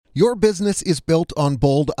Your business is built on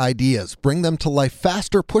bold ideas. Bring them to life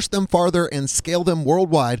faster, push them farther, and scale them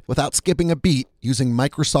worldwide without skipping a beat using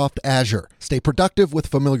Microsoft Azure. Stay productive with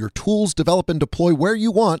familiar tools, develop and deploy where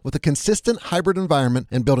you want with a consistent hybrid environment,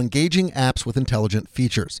 and build engaging apps with intelligent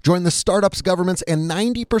features. Join the startups, governments, and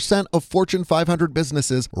 90% of Fortune 500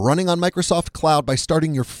 businesses running on Microsoft Cloud by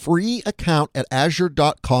starting your free account at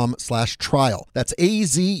azure.com/trial. That's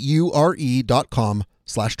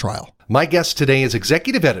azure.com/trial. My guest today is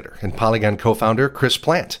executive editor and Polygon co-founder Chris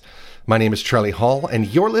Plante. My name is Charlie Hall,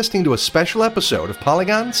 and you're listening to a special episode of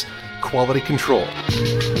Polygon's Quality Control.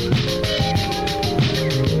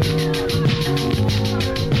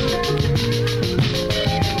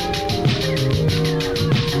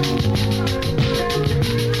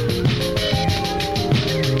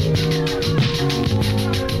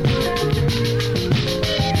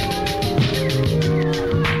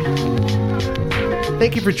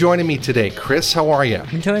 Thank you for joining me today, Chris. How are you?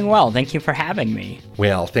 I'm doing well. Thank you for having me.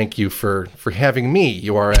 Well, thank you for having me.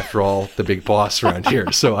 You are, after all, the big boss around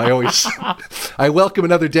here. So I welcome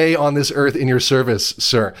another day on this earth in your service,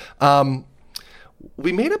 sir.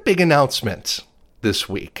 We made a big announcement this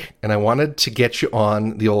week, and I wanted to get you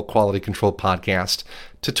on the old Quality Control podcast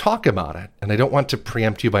to talk about it. And I don't want to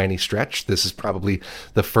preempt you by any stretch. This is probably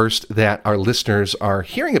the first that our listeners are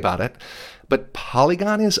hearing about it. But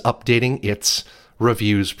Polygon is updating its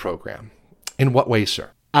reviews program. In what way,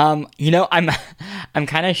 sir? I'm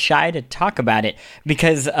kind of shy to talk about it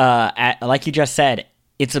because, like you just said,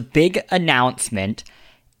 it's a big announcement,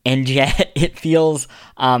 and yet it feels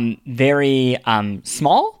very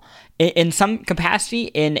small in some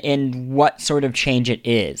capacity in what sort of change it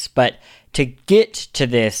is. But to get to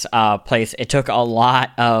this place, it took a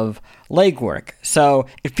lot of legwork. So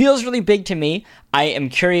it feels really big to me. I am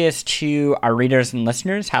curious to our readers and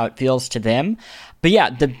listeners how it feels to them. But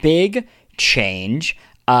yeah, the big change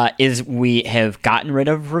is we have gotten rid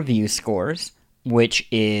of review scores, which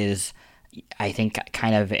is, I think,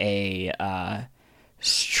 kind of a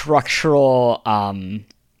structural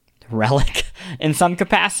relic in some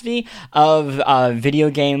capacity of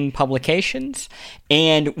video game publications.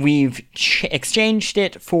 And we've exchanged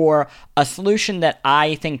it for a solution that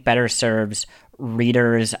I think better serves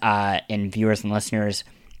readers and viewers and listeners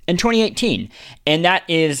in 2018. And that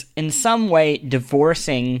is in some way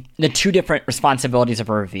divorcing the two different responsibilities of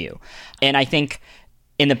a review. And I think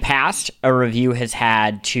in the past, a review has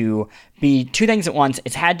had to be two things at once.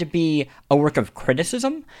 It's had to be a work of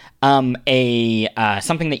criticism, something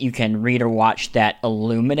that you can read or watch that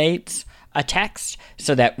illuminates a text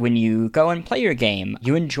so that when you go and play your game,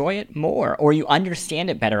 you enjoy it more, or you understand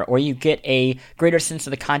it better, or you get a greater sense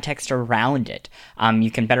of the context around it. You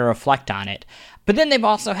can better reflect on it. But then they've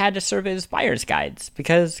also had to serve as buyer's guides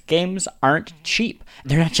because games aren't cheap.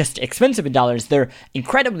 They're not just expensive in dollars, they're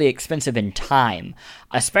incredibly expensive in time,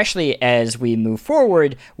 especially as we move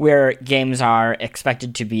forward where games are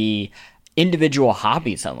expected to be individual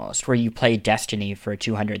hobbies almost, where you play Destiny for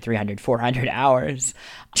 200, 300, 400 hours.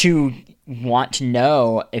 To want to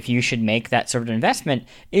know if you should make that sort of investment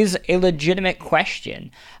is a legitimate question.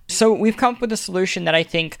 So we've come up with a solution that I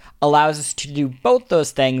think allows us to do both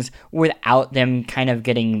those things without them kind of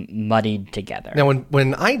getting muddied together. Now,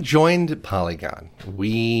 when I joined Polygon,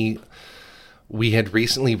 we had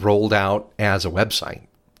recently rolled out as a website,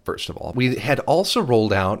 first of all. We had also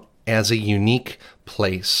rolled out as a unique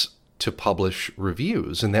place to publish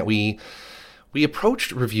reviews, and that we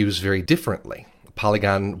approached reviews very differently.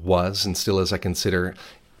 Polygon was, and still is, I consider,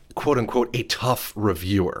 quote unquote, a tough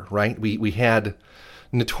reviewer, right? We had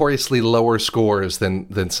notoriously lower scores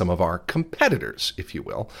than some of our competitors, if you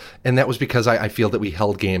will. And that was because I feel that we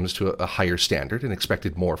held games to a higher standard and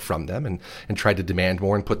expected more from them and tried to demand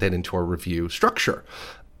more and put that into our review structure.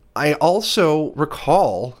 I also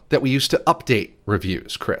recall that we used to update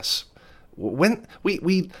reviews, Chris. When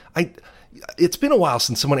it's been a while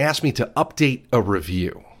since someone asked me to update a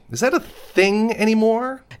review. Is that a thing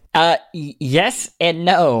anymore? Yes and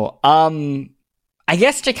no. I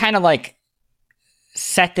guess to kind of like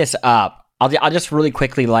set this up, I'll just really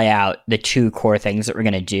quickly lay out the two core things that we're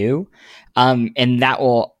going to do. And that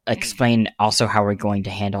will explain also how we're going to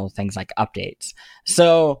handle things like updates.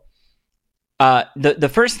 So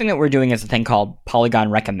the first thing that we're doing is a thing called Polygon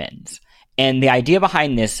Recommends. And the idea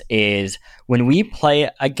behind this is when we play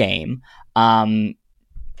a game on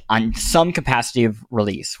some capacity of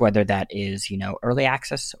release, whether that is, early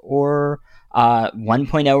access or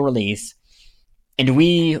 1.0 release, and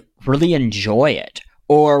we really enjoy it,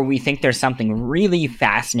 or we think there's something really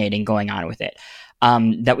fascinating going on with it,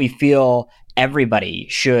 that we feel everybody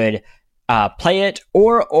should play it,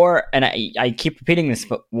 or and I keep repeating this,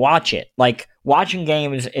 but watch it. Like, watching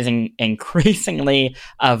games is increasingly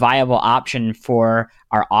a viable option for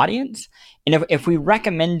our audience. And if we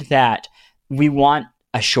recommend that, we want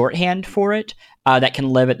a shorthand for it that can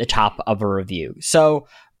live at the top of a review. So,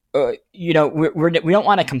 we don't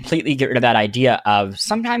want to completely get rid of that idea of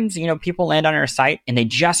sometimes, people land on our site and they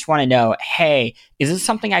just want to know, hey, is this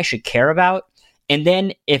something I should care about? And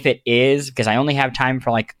then if it is, because I only have time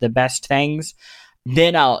for like the best things,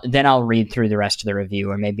 then I'll read through the rest of the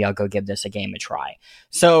review, or maybe I'll go give this a game a try.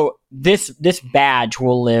 So this badge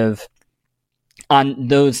will live on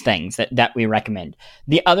those things that we recommend.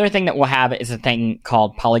 The other thing that we'll have is a thing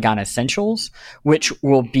called Polygon Essentials, which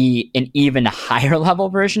will be an even higher level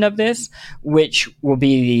version of this, which will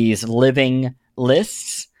be these living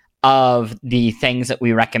lists of the things that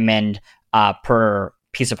we recommend per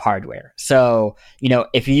piece of hardware. So,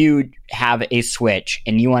 if you have a Switch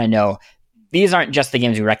and you want to know, these aren't just the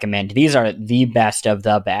games we recommend, these are the best of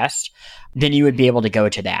the best, then you would be able to go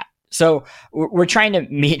to that. So we're trying to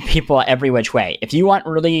meet people every which way. If you want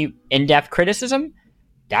really in-depth criticism,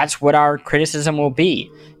 that's what our criticism will be.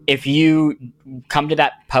 If you come to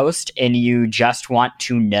that post and you just want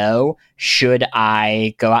to know, should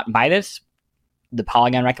I go out and buy this? The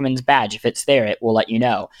Polygon Recommends badge, if it's there, it will let you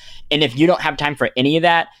know. And if you don't have time for any of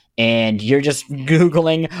that, and you're just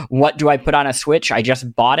Googling, what do I put on a Switch? I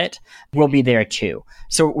just bought it. We'll be there too.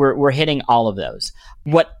 So we're hitting all of those.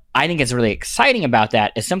 What I think is really exciting about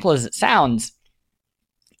that, as simple as it sounds,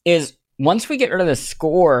 is once we get rid of the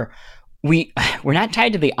score, we're not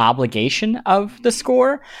tied to the obligation of the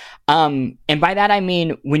score. And by that, I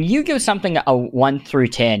mean, when you give something a 1 through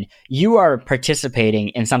 10, you are participating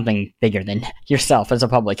in something bigger than yourself as a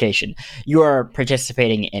publication. You are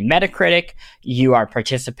participating in Metacritic. You are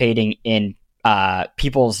participating in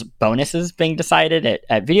people's bonuses being decided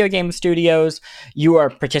at video game studios. You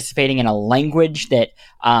are participating in a language that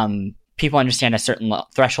people understand a certain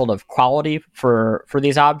threshold of quality for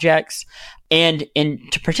these objects. And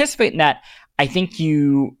to participate in that, I think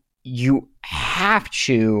you have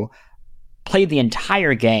to play the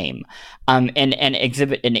entire game and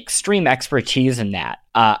exhibit an extreme expertise in that.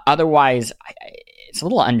 Otherwise, it's a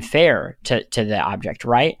little unfair to the object,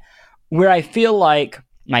 right? Where I feel like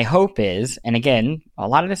my hope is, and again, a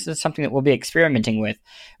lot of this is something that we'll be experimenting with,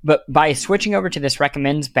 but by switching over to this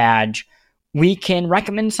recommends badge, we can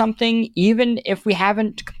recommend something even if we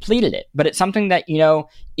haven't completed it. But it's something that,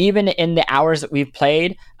 even in the hours that we've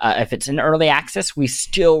played, if it's in early access, we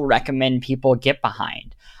still recommend people get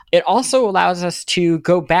behind. It also allows us to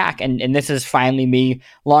go back, and this is finally me,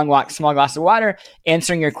 long walk, small glass of water,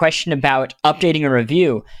 answering your question about updating a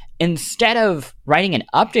review. Instead of writing an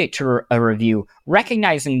update to a review,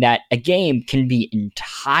 recognizing that a game can be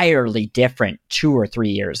entirely different 2 or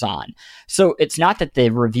 3 years on. So it's not that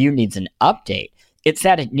the review needs an update, it's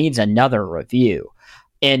that it needs another review.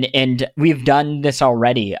 And we've done this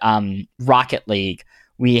already. Rocket League,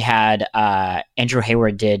 we had Andrew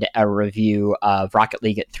Hayward did a review of Rocket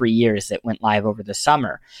League at 3 years that went live over the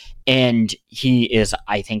summer. And he is,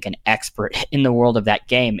 I think, an expert in the world of that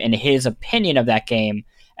game. And his opinion of that game,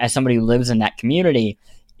 as somebody who lives in that community,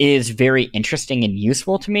 is very interesting and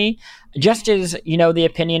useful to me. Just as, the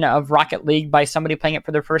opinion of Rocket League by somebody playing it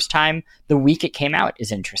for the first time the week it came out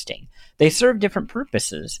is interesting. They serve different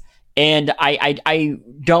purposes. And I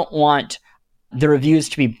don't want the reviews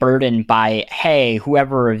to be burdened by, hey,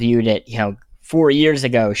 whoever reviewed it, 4 years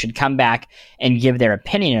ago should come back and give their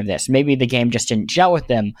opinion of this. Maybe the game just didn't gel with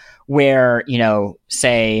them, where,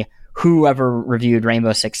 say, whoever reviewed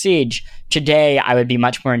Rainbow Six Siege, today I would be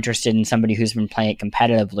much more interested in somebody who's been playing it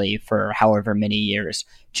competitively for however many years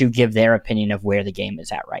to give their opinion of where the game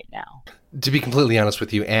is at right now. To be completely honest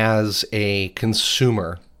with you, as a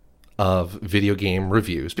consumer of video game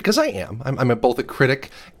reviews, because I'm both a critic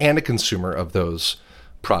and a consumer of those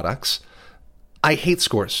products, I hate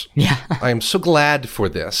scores. Yeah. I am so glad for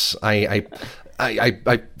this. I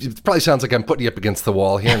it probably sounds like I'm putting you up against the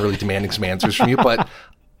wall here and really demanding some answers from you, but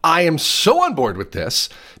I am so on board with this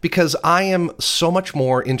because I am so much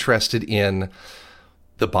more interested in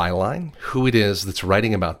the byline, who it is that's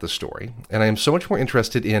writing about the story, and I am so much more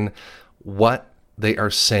interested in what they are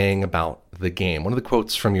saying about the game. One of the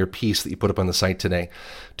quotes from your piece that you put up on the site today,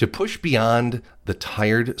 to push beyond the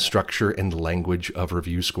tired structure and language of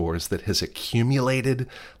review scores that has accumulated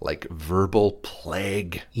like verbal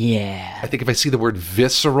plague. Yeah. I think if I see the word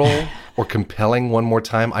visceral or compelling one more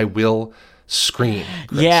time, I will scream,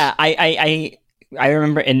 Chris. Yeah, I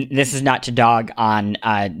remember, and this is not to dog on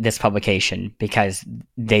this publication because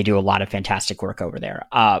they do a lot of fantastic work over there.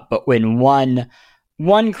 But when one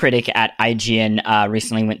one critic at IGN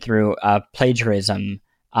recently went through a plagiarism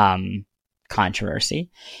controversy.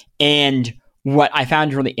 And what I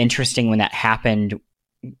found really interesting when that happened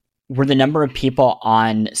were the number of people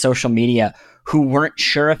on social media who weren't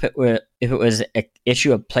sure if it was an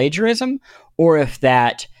issue of plagiarism or if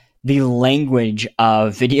that the language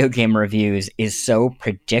of video game reviews is so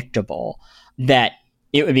predictable that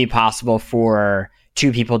it would be possible for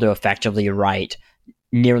two people to effectively write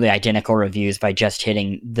nearly identical reviews by just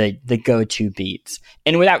hitting the go-to beats.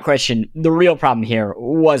 And without question, the real problem here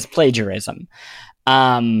was plagiarism,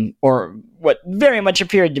 or what very much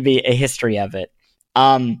appeared to be a history of it.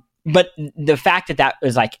 But the fact that that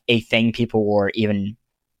was like a thing people were even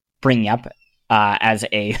bringing up as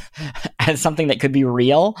something that could be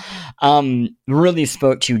real, really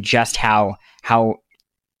spoke to just how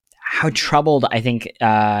troubled I think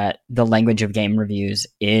the language of game reviews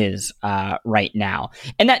is right now.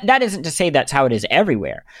 And that isn't to say that's how it is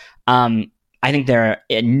everywhere. I think there are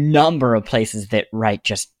a number of places that write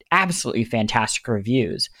just absolutely fantastic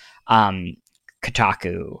reviews.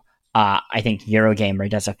 Kotaku, I think Eurogamer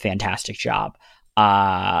does a fantastic job.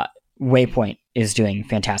 Waypoint is doing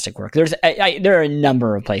fantastic work. There are a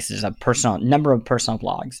number of places, number of personal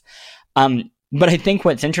blogs. But I think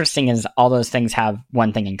what's interesting is all those things have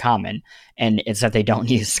one thing in common, and it's that they don't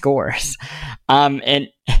use scores. And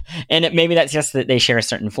maybe that's just that they share a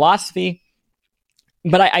certain philosophy.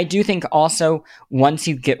 But I do think also once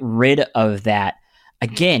you get rid of that,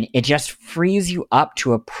 again, it just frees you up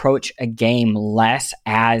to approach a game less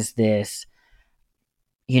as this,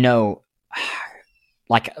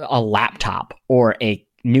 like a laptop or a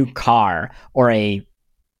new car or an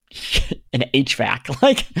HVAC.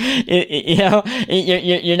 Like,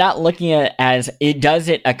 you're not looking at it as does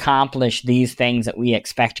it accomplish these things that we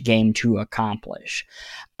expect game to accomplish.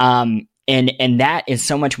 And that is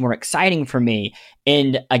so much more exciting for me.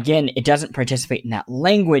 And again, it doesn't participate in that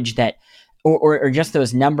language that, or just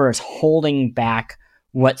those numbers holding back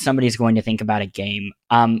what somebody's going to think about a game.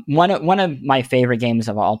 One of my favorite games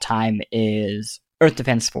of all time is Earth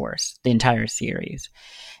Defense Force, the entire series.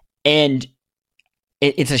 And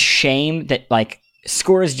it's a shame that like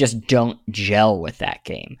scores just don't gel with that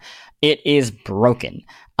game. It is broken.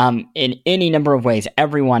 In any number of ways,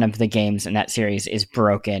 every one of the games in that series is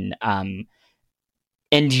broken. And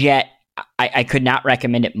yet I could not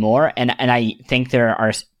recommend it more. And I think there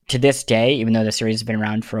are, to this day, even though the series has been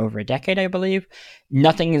around for over a decade, I believe,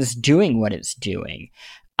 nothing is doing what it's doing.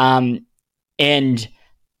 And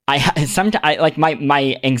I like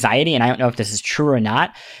my anxiety, and I don't know if this is true or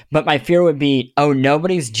not, but my fear would be,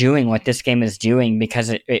 nobody's doing what this game is doing because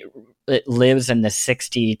it lives in the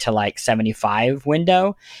 60 to like 75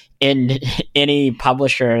 window. And any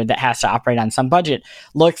publisher that has to operate on some budget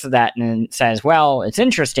looks at that and says, well, it's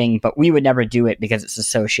interesting, but we would never do it because it's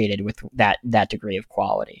associated with that degree of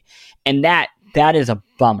quality. And that is a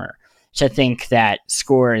bummer, to think that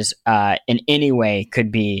scores in any way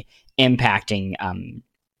could be impacting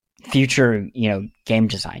future, game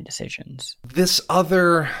design decisions. This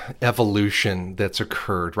other evolution that's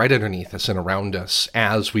occurred right underneath us and around us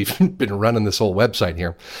as we've been running this whole website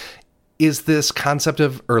here is this concept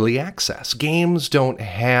of early access. Games don't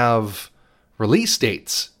have release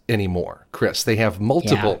dates anymore, Chris. They have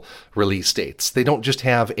multiple release dates. They don't just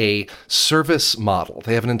have a service model.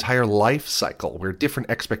 They have an entire life cycle where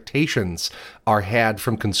different expectations are had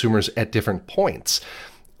from consumers at different points.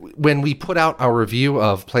 When we put out our review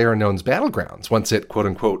of PlayerUnknown's Battlegrounds, once it, quote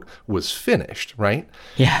unquote, was finished, right?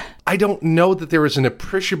 Yeah. I don't know that there was an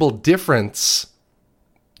appreciable difference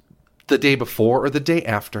the day before or the day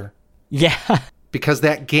after. Yeah. Because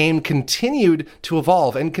that game continued to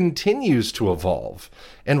evolve and continues to evolve.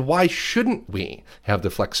 And why shouldn't we have the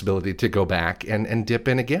flexibility to go back and dip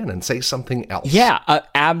in again and say something else? Yeah,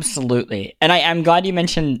 absolutely. And I'm glad you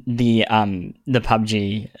mentioned the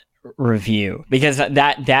PUBG review, because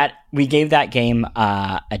that we gave that game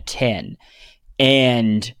a 10,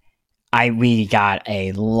 and we got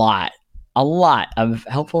a lot of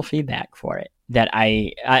helpful feedback for it that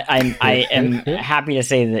I am happy to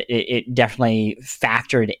say that it definitely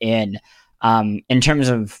factored in terms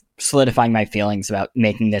of solidifying my feelings about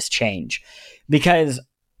making this change. Because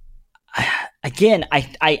again,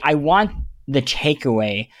 I want the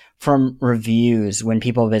takeaway from reviews when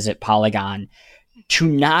people visit Polygon to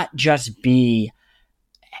not just be,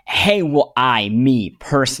 hey, will me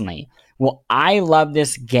personally, will I love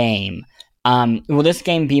this game? Will this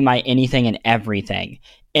game be my anything and everything?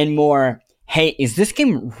 And more, hey, is this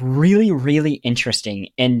game really, really interesting?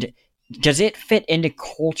 And does it fit into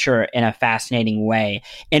culture in a fascinating way?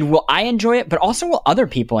 And will I enjoy it, but also will other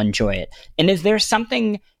people enjoy it? And is there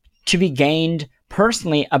something to be gained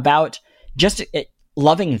personally about just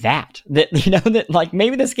loving that that like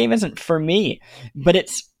maybe this game isn't for me, but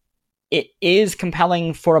it is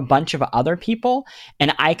compelling for a bunch of other people,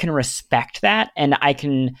 and I can respect that, and I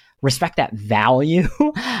can respect that value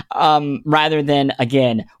rather than,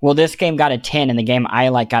 again, well, this game got a 10 and the game I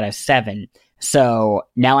like got a 7, so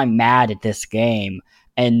now I'm mad at this game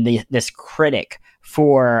and this critic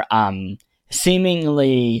for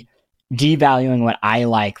seemingly devaluing what I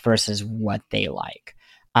like versus what they like.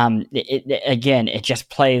 It just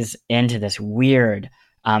plays into this weird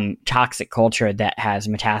toxic culture that has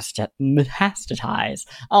metastatized.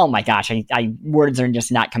 Oh my gosh, I words are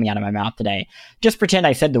just not coming out of my mouth today. Just pretend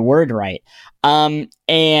I said the word right.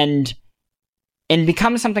 And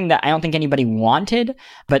become something that I don't think anybody wanted,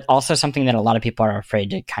 but also something that a lot of people are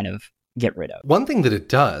afraid to kind of get rid of. One thing that it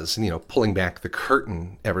does, pulling back the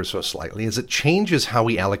curtain ever so slightly, is it changes how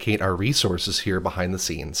we allocate our resources here behind the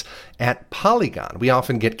scenes. At Polygon, we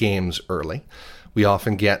often get games early. We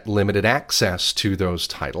often get limited access to those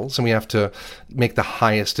titles, and we have to make the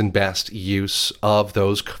highest and best use of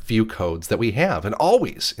those few codes that we have. And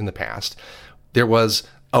always in the past, there was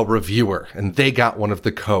a reviewer, and they got one of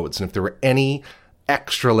the codes. And if there were any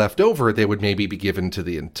extra left over, they would maybe be given to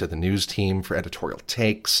the news team for editorial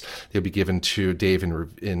takes. They would be given to Dave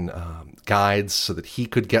in guides so that he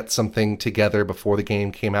could get something together before the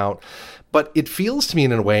game came out. But it feels to me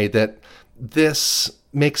in a way that this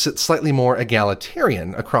makes it slightly more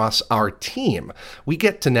egalitarian across our team. We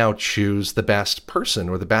get to now choose the best person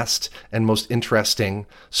or the best and most interesting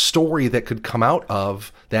story that could come out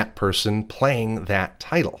of that person playing that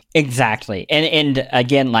title. Exactly. And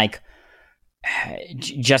again, like,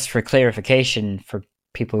 just for clarification for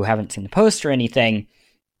people who haven't seen the post or anything,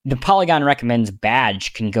 the Polygon Recommends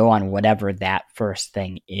badge can go on whatever that first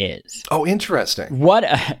thing is. Oh, interesting. What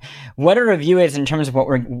a review is in terms of what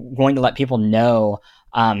we're going to let people know,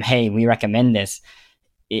 hey, we recommend this,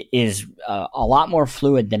 is a lot more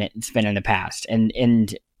fluid than it's been in the past. And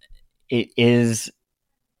it is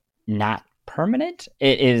not permanent.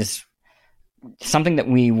 It is something that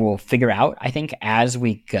we will figure out, I think, as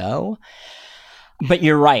we go. But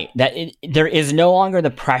you're right, that there is no longer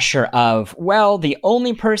the pressure of, well, the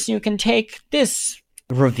only person who can take this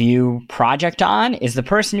review project on is the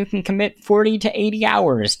person who can commit 40 to 80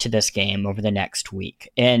 hours to this game over the next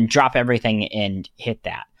week and drop everything and hit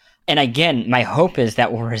that. And again, my hope is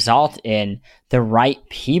that will result in the right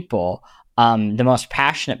people, the most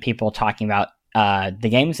passionate people talking about the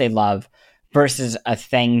games they love versus a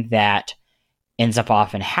thing that ends up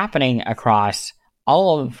often happening across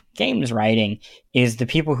all of games writing is the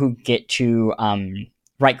people who get to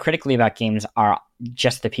write critically about games are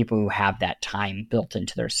just the people who have that time built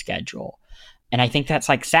into their schedule. And I think that's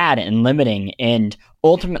like sad and limiting and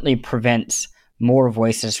ultimately prevents more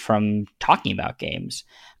voices from talking about games.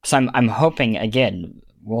 So I'm hoping, again,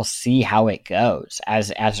 we'll see how it goes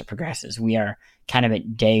as it progresses. We are kind of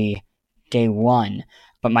at day one,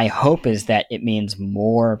 but my hope is that it means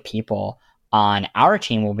more people on our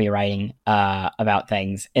team will be writing about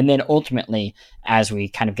things. And then ultimately, as we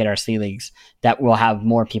kind of get our sea leagues, that we'll have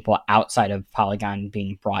more people outside of Polygon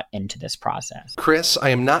being brought into this process. Chris, I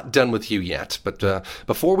am not done with you yet, but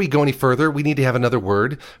before we go any further, we need to have another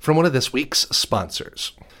word from one of this week's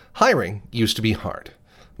sponsors. Hiring used to be hard.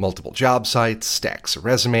 Multiple job sites, stacks of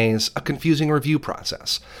resumes, a confusing review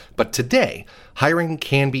process. But today, hiring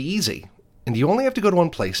can be easy, and you only have to go to one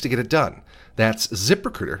place to get it done. That's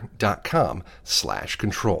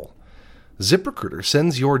ZipRecruiter.com/control. ZipRecruiter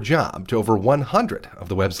sends your job to over 100 of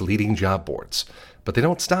the web's leading job boards, but they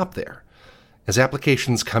don't stop there. As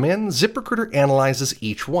applications come in, ZipRecruiter analyzes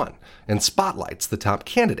each one and spotlights the top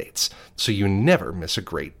candidates, so you never miss a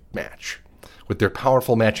great match. With their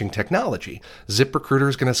powerful matching technology, ZipRecruiter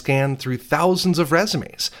is going to scan through thousands of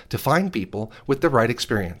resumes to find people with the right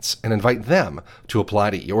experience and invite them to apply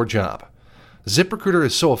to your job. ZipRecruiter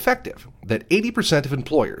is so effective that 80% of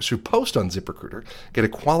employers who post on ZipRecruiter get a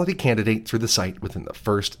quality candidate through the site within the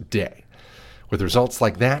first day. With results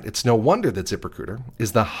like that, it's no wonder that ZipRecruiter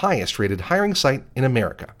is the highest-rated hiring site in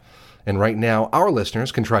America. And right now, our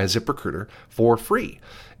listeners can try ZipRecruiter for free.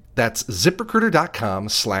 That's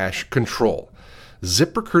ZipRecruiter.com/control.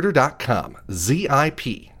 ZipRecruiter.com,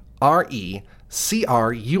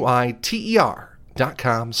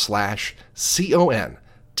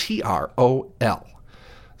 ZipRecruiter.com/CONTROL.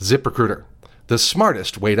 ZipRecruiter, the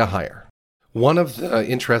smartest way to hire. One of the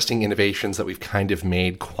interesting innovations that we've kind of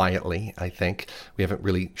made quietly, I think, we haven't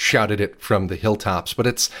really shouted it from the hilltops, but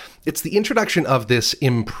it's the introduction of this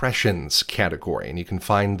impressions category. And you can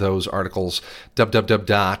find those articles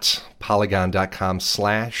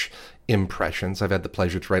www.polygon.com/impressions. impressions. I've had the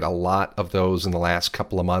pleasure to write a lot of those in the last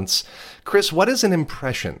couple of months. Chris, what is an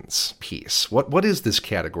impressions piece? What is this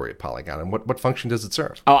category at Polygon, and what function does it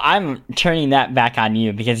serve? Oh, I'm turning that back on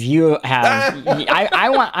you because you have. I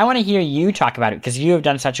want to hear you talk about it because you have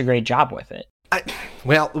done such a great job with it.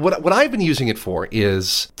 What I've been using it for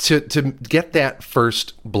is to get that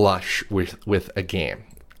first blush with a game.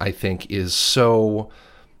 I think is so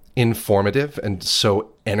informative and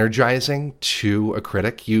so energizing to a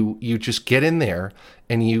critic. You just get in there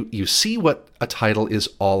and you see what a title is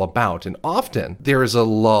all about. And often there is a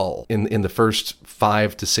lull in the first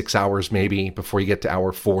 5 to 6 hours maybe before you get to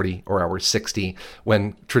hour 40 or hour 60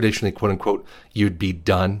 when traditionally, quote unquote, you'd be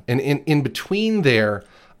done. And in between there,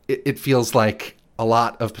 it feels like a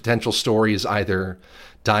lot of potential stories either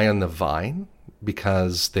die on the vine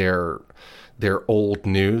because they're old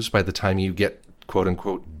news by the time you get, quote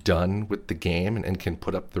unquote, done with the game and can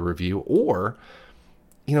put up the review, or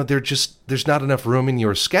there's not enough room in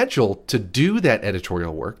your schedule to do that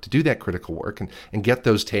editorial work, to do that critical work and get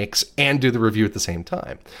those takes and do the review at the same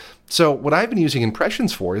time. So what I've been using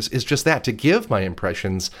impressions for is just that, to give my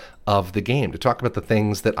impressions of the game, to talk about the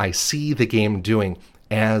things that I see the game doing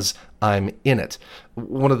as I'm in it.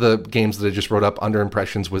 One of the games that I just wrote up under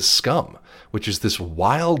impressions was Scum, which is this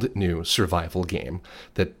wild new survival game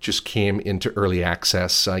that just came into early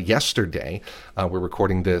access yesterday. We're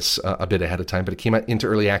recording this a bit ahead of time, but it came into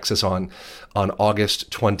early access on August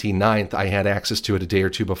 29th. I had access to it a day or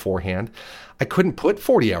two beforehand. I couldn't put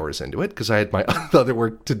 40 hours into it because I had my other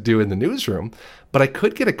work to do in the newsroom, but I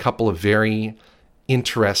could get a couple of very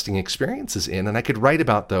interesting experiences in, and I could write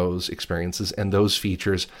about those experiences and those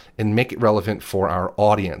features and make it relevant for our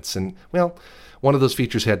audience. And well, one of those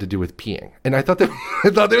features had to do with peeing, and I thought that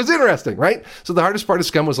was interesting, right? So the hardest part of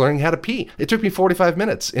Scum was learning how to pee. It took me 45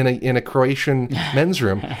 minutes in a Croatian men's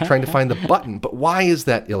room trying to find the button. But why is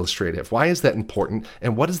that illustrative? Why is that important?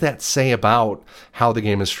 And what does that say about how the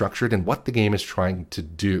game is structured and what the game is trying to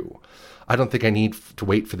do? I don't think I need to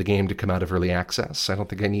wait for the game to come out of early access. I don't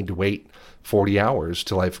think I need to wait 40 hours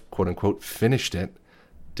till I've, quote unquote, finished it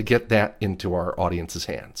to get that into our audience's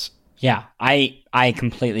hands. Yeah, I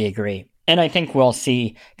completely agree. And I think we'll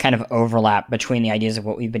see kind of overlap between the ideas of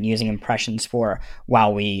what we've been using impressions for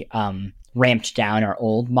while we ramped down our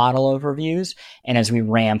old model overviews and as we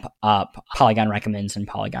ramp up Polygon Recommends and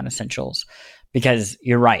Polygon Essentials. Because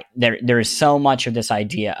you're right, there is so much of this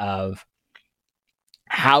idea of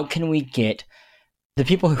how can we get the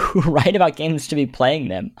people who write about games to be playing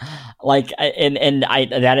them? Like,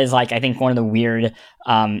 that is like, I think one of the weird,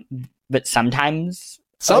 but sometimes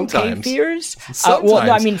okay fears. Sometimes. Well,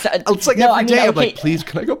 no, I mean, it's like every day I'm like, please,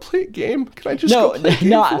 can I go play a game? Can I just go play a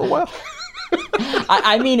game for a while?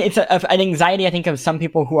 I mean, it's an anxiety, I think, of some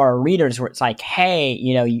people who are readers where it's like, hey,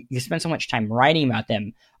 you spend so much time writing about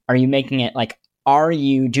them. Are you making it like, do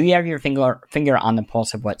you have your finger on the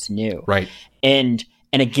pulse of what's new? Right. And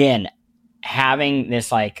again, having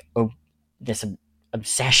this this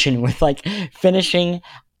obsession with like finishing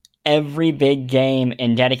every big game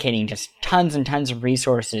and dedicating just tons and tons of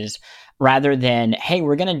resources rather than, hey,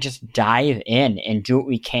 we're going to just dive in and do what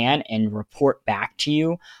we can and report back to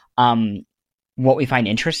you what we find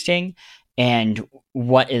interesting and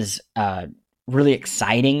what is really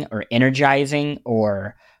exciting or energizing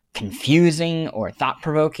or confusing or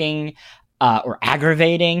thought-provoking or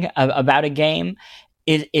aggravating about a game.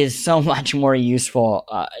 It is so much more useful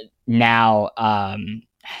now,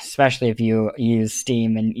 especially if you use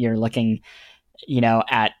Steam and you're looking,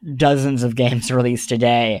 at dozens of games released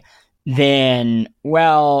today, then,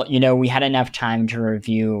 we had enough time to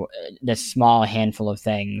review this small handful of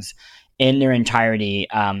things in their entirety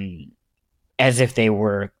as if they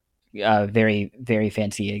were very, very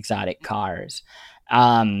fancy exotic cars.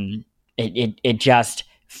 It just,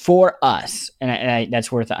 for us, and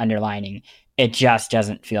that's worth underlining, it just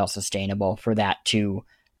doesn't feel sustainable for that to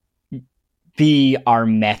be our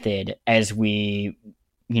method as we,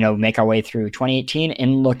 make our way through 2018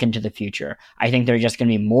 and look into the future. I think there are just going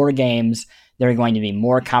to be more games. There are going to be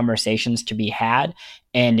more conversations to be had,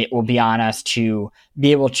 and it will be on us to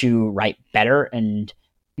be able to write better and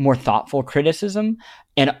more thoughtful criticism,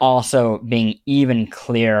 and also being even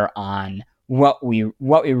clear on what we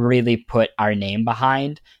really put our name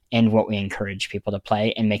behind and what we encourage people to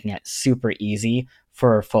play, and making it super easy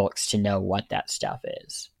for folks to know what that stuff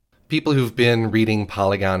is. People who've been reading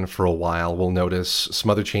Polygon for a while will notice some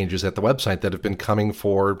other changes at the website that have been coming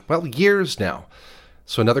for, years now.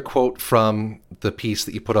 So another quote from the piece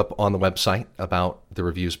that you put up on the website about the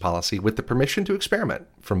reviews policy: with the permission to experiment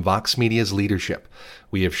from Vox Media's leadership,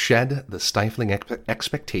 we have shed the stifling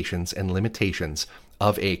expectations and limitations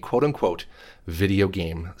of a quote-unquote video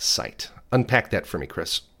game site. Unpack that for me,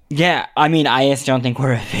 Chris. Yeah, I mean, I just don't think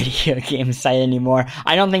we're a video game site anymore.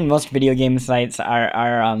 I don't think most video game sites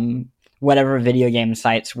are whatever video game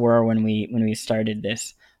sites were when we started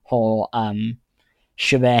this whole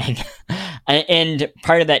shebang. And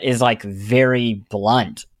part of that is like very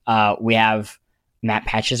blunt. We have Matt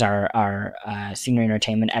Patches, our senior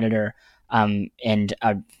entertainment editor, and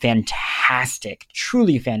a fantastic,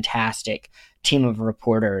 truly fantastic team of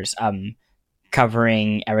reporters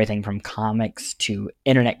covering everything from comics to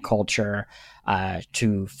internet culture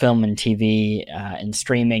to film and TV and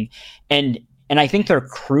streaming. And I think they're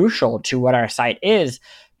crucial to what our site is,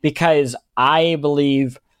 because I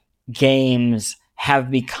believe games have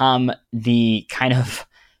become the kind of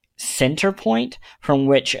center point from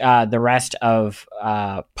which the rest of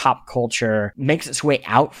pop culture makes its way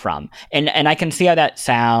out from. And I can see how that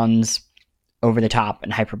sounds over the top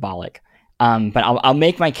and hyperbolic, but I'll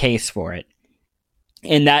make my case for it.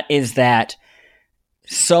 And that is that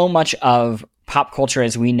so much of pop culture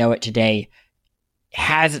as we know it today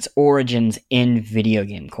has its origins in video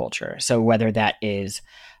game culture. So whether that is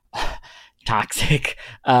toxic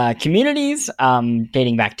communities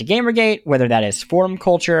dating back to Gamergate, whether that is forum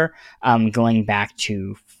culture going back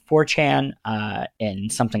to 4chan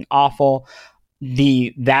and something awful,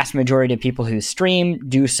 the vast majority of people who stream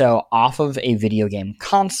do so off of a video game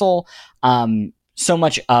console. So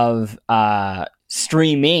much of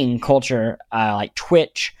streaming culture, like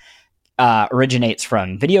Twitch, originates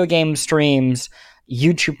from video game streams.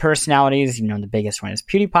 YouTube personalities, the biggest one is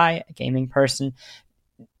PewDiePie, a gaming person.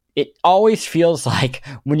 It always feels like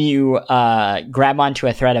when you grab onto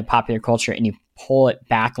a thread of popular culture and you pull it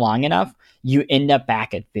back long enough, you end up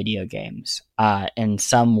back at video games in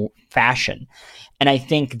some fashion. And I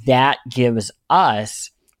think that gives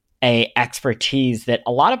us a expertise that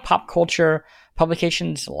a lot of pop culture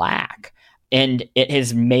publications lack. And it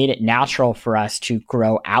has made it natural for us to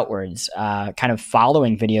grow outwards, kind of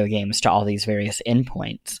following video games to all these various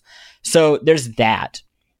endpoints. So there's that.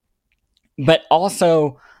 But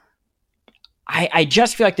also, I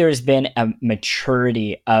just feel like there has been a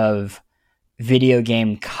maturity of video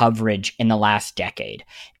game coverage in the last decade.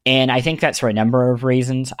 And I think that's for a number of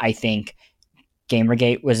reasons. I think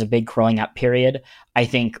Gamergate was a big growing up period. I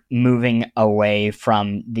think moving away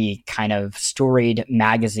from the kind of storied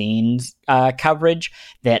magazines coverage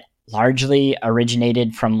that largely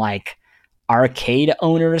originated from like arcade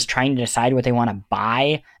owners trying to decide what they want to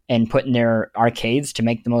buy and put in their arcades to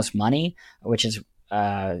make the most money, which is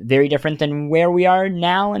very different than where we are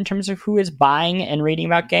now in terms of who is buying and reading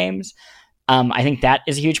about games. I think that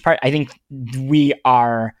is a huge part. I think we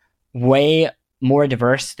are way more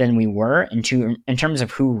diverse than we were in terms of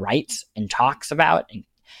who writes and talks about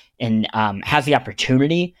and has the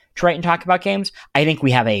opportunity to write and talk about games. I think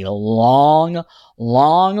we have a long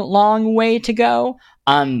way to go.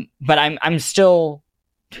 But I'm still,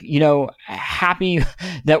 happy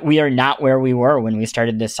that we are not where we were when we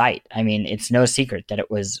started this site. I mean, it's no secret that it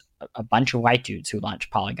was a bunch of white dudes who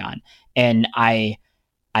launched Polygon. And I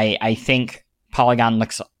think Polygon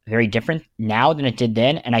looks very different now than it did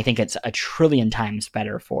then, and I think it's a trillion times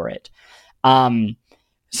better for it.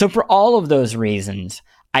 So for all of those reasons,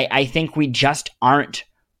 I think we just aren't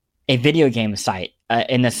a video game site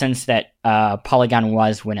in the sense that Polygon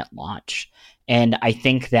was when it launched. And I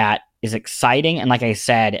think that is exciting. And like I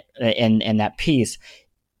said in that piece,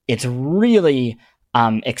 it's really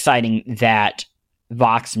exciting that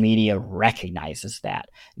Vox Media recognizes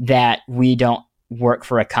that we don't work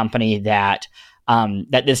for a company that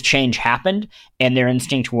this change happened and their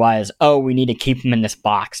instinct was, oh, we need to keep them in this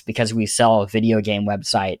box because we sell a video game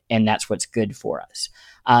website and that's what's good for us.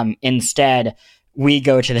 Instead, we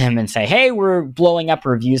go to them and say, hey, we're blowing up a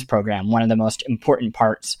reviews program, one of the most important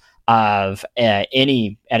parts of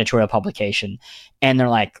any editorial publication. And they're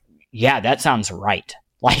like, yeah, that sounds right.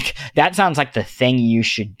 Like, that sounds like the thing you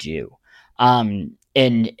should do. And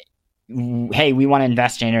hey, we want to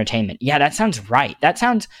invest in entertainment. Yeah, that sounds right. That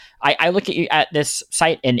sounds, I look at you at this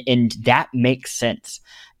site and that makes sense.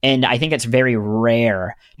 And I think it's very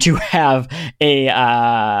rare to have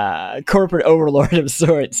a corporate overlord of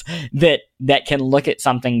sorts that can look at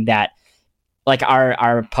something that, like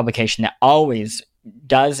our publication, that always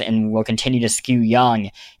does and will continue to skew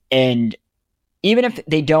young. And even if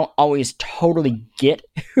they don't always totally get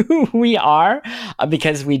who we are,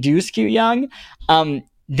 because we do skew young,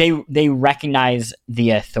 they recognize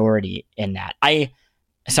the authority in that. I'm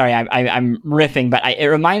riffing, but it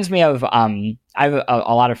reminds me of I have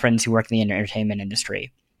a lot of friends who work in the entertainment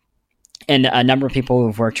industry, and a number of people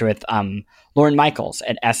who've worked with Lorne Michaels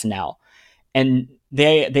at SNL, and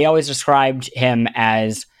they always described him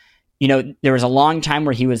as, there was a long time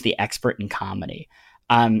where he was the expert in comedy.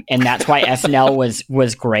 And that's why SNL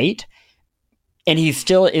was great. And he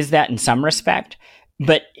still is that in some respect.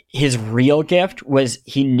 But his real gift was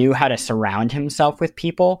he knew how to surround himself with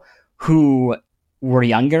people who were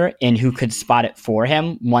younger and who could spot it for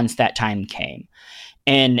him once that time came.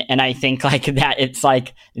 And I think like that, it's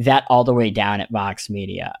like that all the way down at Vox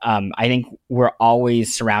Media. I think we're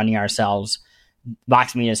always surrounding ourselves.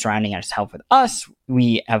 Vox Media is surrounding ourselves with us.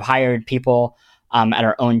 We have hired people at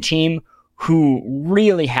our own team who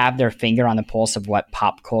really have their finger on the pulse of what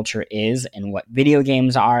pop culture is and what video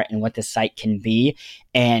games are and what the site can be,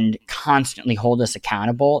 and constantly hold us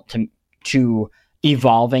accountable to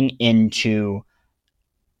evolving into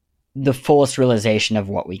the fullest realization of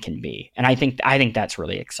what we can be. And I think that's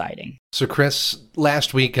really exciting. So Chris,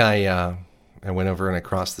 last week I went over and I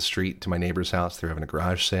crossed the street to my neighbor's house. They're having a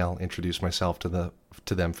garage sale, introduced myself to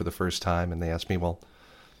them for the first time. And they asked me, well,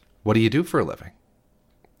 what do you do for a living?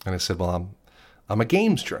 And I said, well, I'm a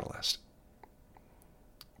games journalist.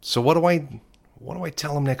 So what do I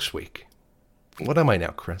tell them next week? What am I now,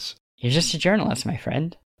 Chris? You're just a journalist, my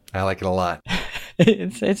friend. I like it a lot.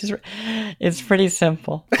 It's pretty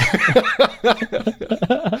simple.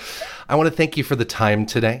 I want to thank you for the time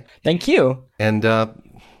today. Thank you. And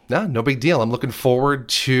no big deal. I'm looking forward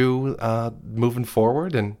to moving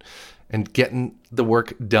forward and getting the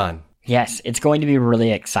work done. Yes, it's going to be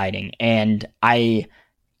really exciting. And I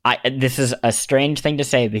this is a strange thing to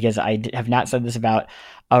say because I have not said this about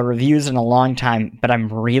reviews in a long time, but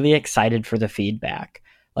I'm really excited for the feedback.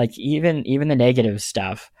 Like even the negative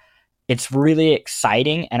stuff, it's really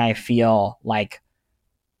exciting. And I feel like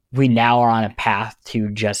we now are on a path to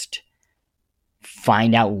just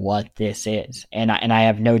find out what this is. And I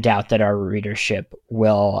have no doubt that our readership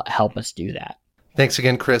will help us do that. Thanks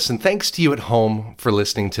again, Chris, and thanks to you at home for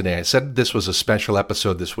listening today. I said this was a special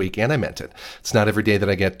episode this week, and I meant it. It's not every day that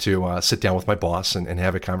I get to sit down with my boss and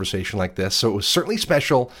have a conversation like this, so it was certainly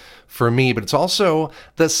special for me, but it's also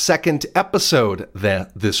the second episode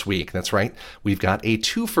this week. That's right. We've got a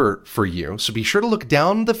twofer for you, so be sure to look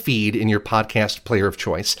down the feed in your podcast player of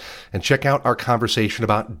choice and check out our conversation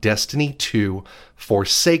about Destiny 2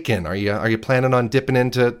 Forsaken. Are you planning on dipping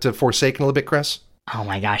into Forsaken a little bit, Chris? Oh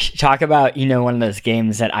my gosh. Talk about, one of those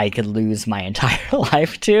games that I could lose my entire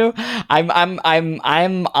life to. I'm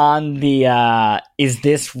on the, is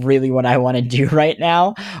this really what I want to do right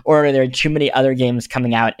now? Or are there too many other games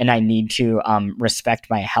coming out and I need to, respect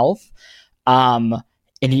my health? And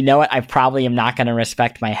you know what? I probably am not going to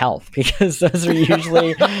respect my health because those are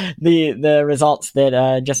usually the results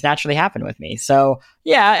that, just naturally happen with me. So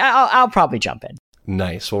yeah, I'll probably jump in.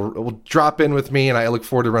 Nice. Well, we'll drop in with me, and I look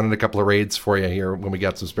forward to running a couple of raids for you here when we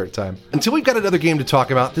got some spare time. Until we've got another game to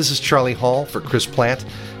talk about, this is Charlie Hall for Chris Plante.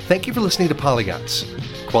 Thank you for listening to Polygons.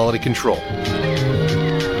 Quality control.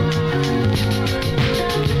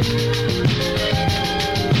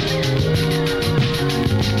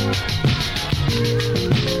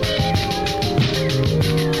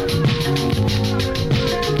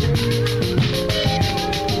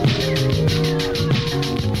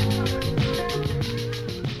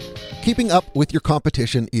 Keeping up with your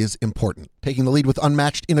competition is important. Taking the lead with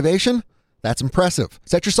unmatched innovation? That's impressive.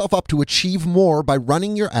 Set yourself up to achieve more by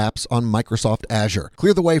running your apps on Microsoft Azure.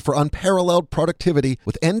 Clear the way for unparalleled productivity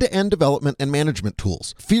with end-to-end development and management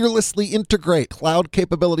tools. Fearlessly integrate cloud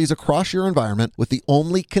capabilities across your environment with the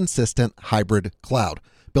only consistent hybrid cloud.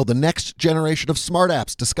 Build the next generation of smart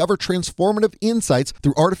apps, discover transformative insights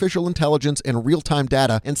through artificial intelligence and real-time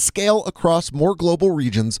data, and scale across more global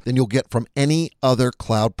regions than you'll get from any other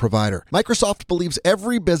cloud provider. Microsoft believes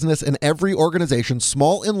every business and every organization,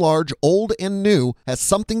 small and large, old and new, has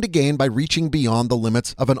something to gain by reaching beyond the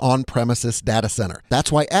limits of an on-premises data center.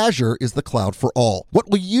 That's why Azure is the cloud for all. What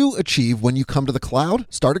will you achieve when you come to the cloud?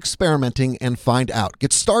 Start experimenting and find out.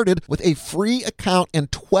 Get started with a free account and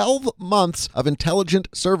 12 months of intelligent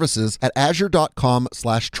services at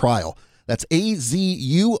azure.com/trial. That's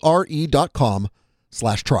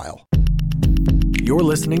azure.com/trial. You're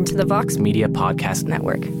listening to the Vox Media Podcast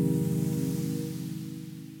Network.